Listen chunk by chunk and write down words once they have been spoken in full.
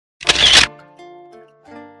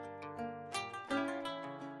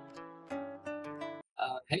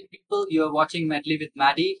Hey people, you're watching Medley with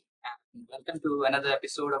MaddiE, and welcome to another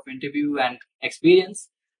episode of Interview and Experience.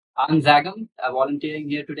 I'm Zaigam, volunteering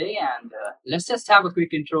here today, and let's just have a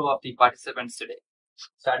quick intro of the participants today.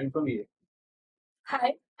 Starting from you.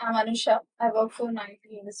 Hi, I'm Anusha. I work for an IT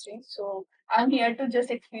industry, so I'm here to just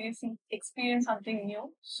experience something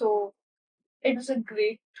new. So it was a um,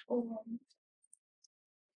 great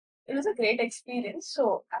experience.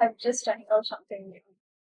 So I'm just trying out something new.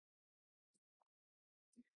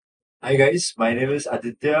 Hi guys, my name is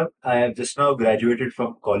Aditya. I have just now graduated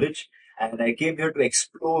from college and I came here to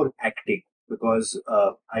explore acting because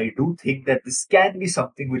I do think that this can be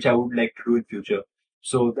something which I would like to do in future.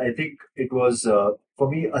 So I think it was for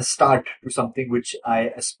me a start to something which I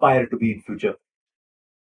aspire to be in future.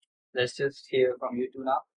 Let's just hear from you two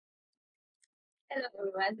now. Hello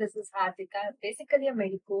everyone, this is Hardika. Basically a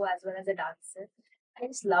medico as well as a dancer. I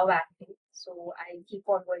just love acting, so I keep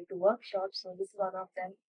on going to workshops. So this is one of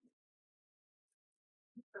them.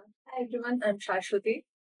 Hi everyone, I'm Shashwathi.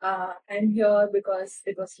 I'm here because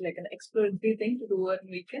it was like an exploratory thing to do on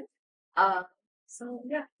weekend. Uh, so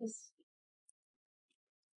yeah,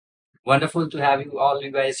 Wonderful to have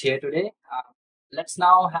you guys here today. Let's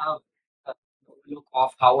now have a look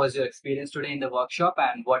of how was your experience today in the workshop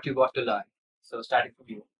and what you got to learn. So starting from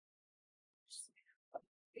you.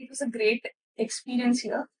 it was a great experience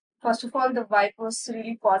here. First of all, the vibe was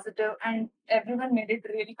really positive and everyone made it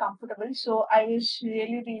really comfortable. So I was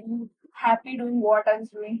really happy doing what I was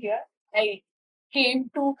doing here. I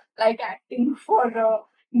came to like acting for a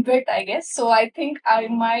bit, I guess. So I think I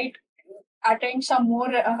might attend some more,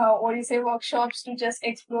 what do you say, workshops to just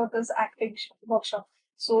explore this workshop.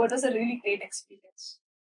 So it was a really great experience.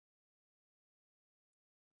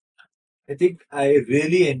 I think I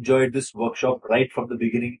really enjoyed this workshop right from the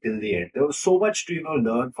beginning till the end. There was so much to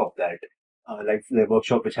learn from that, like the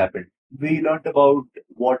workshop which happened. We learned about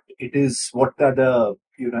what it is, what are the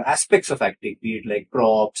aspects of acting, be it like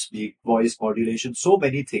props, be it voice modulation, so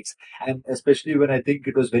many things. And especially when I think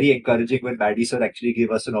it was very encouraging when MaddiE sir actually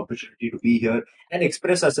gave us an opportunity to be here and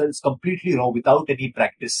express ourselves completely raw without any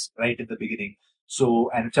practice right in the beginning. So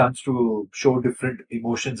and a chance to show different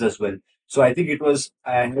emotions as well. So I think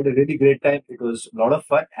I had a really great time. It was a lot of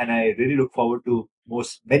fun, and I really look forward to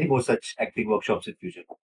many more such acting workshops in future.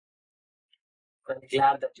 I'm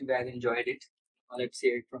glad that you guys enjoyed it. Let's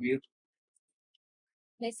hear it from you.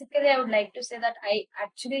 Basically, I would like to say that I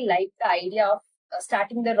actually like the idea of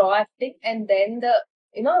starting the raw acting and then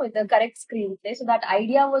with the correct screenplay. So that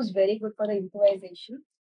idea was very good for the improvisation.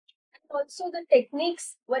 Also, the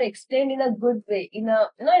techniques were explained in a good way, in a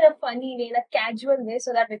funny way, in a casual way,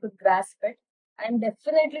 so that we could grasp it. I'm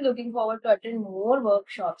definitely looking forward to attend more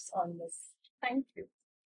workshops on this. Thank you.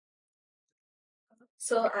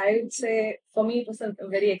 So I would say for me it was a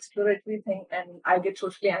very exploratory thing, and I get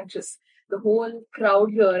socially anxious. The whole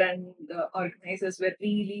crowd here and the organizers were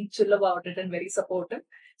really chill about it and very supportive.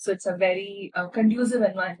 So it's a very conducive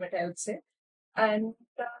environment, I would say. And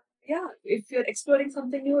yeah, if you're exploring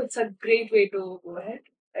something new, it's a great way to go ahead.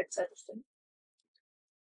 That's interesting.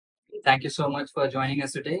 Thank you so much for joining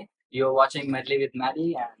us today. You're watching Medley with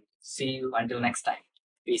MaddiE, and see you until next time.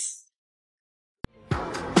 Peace.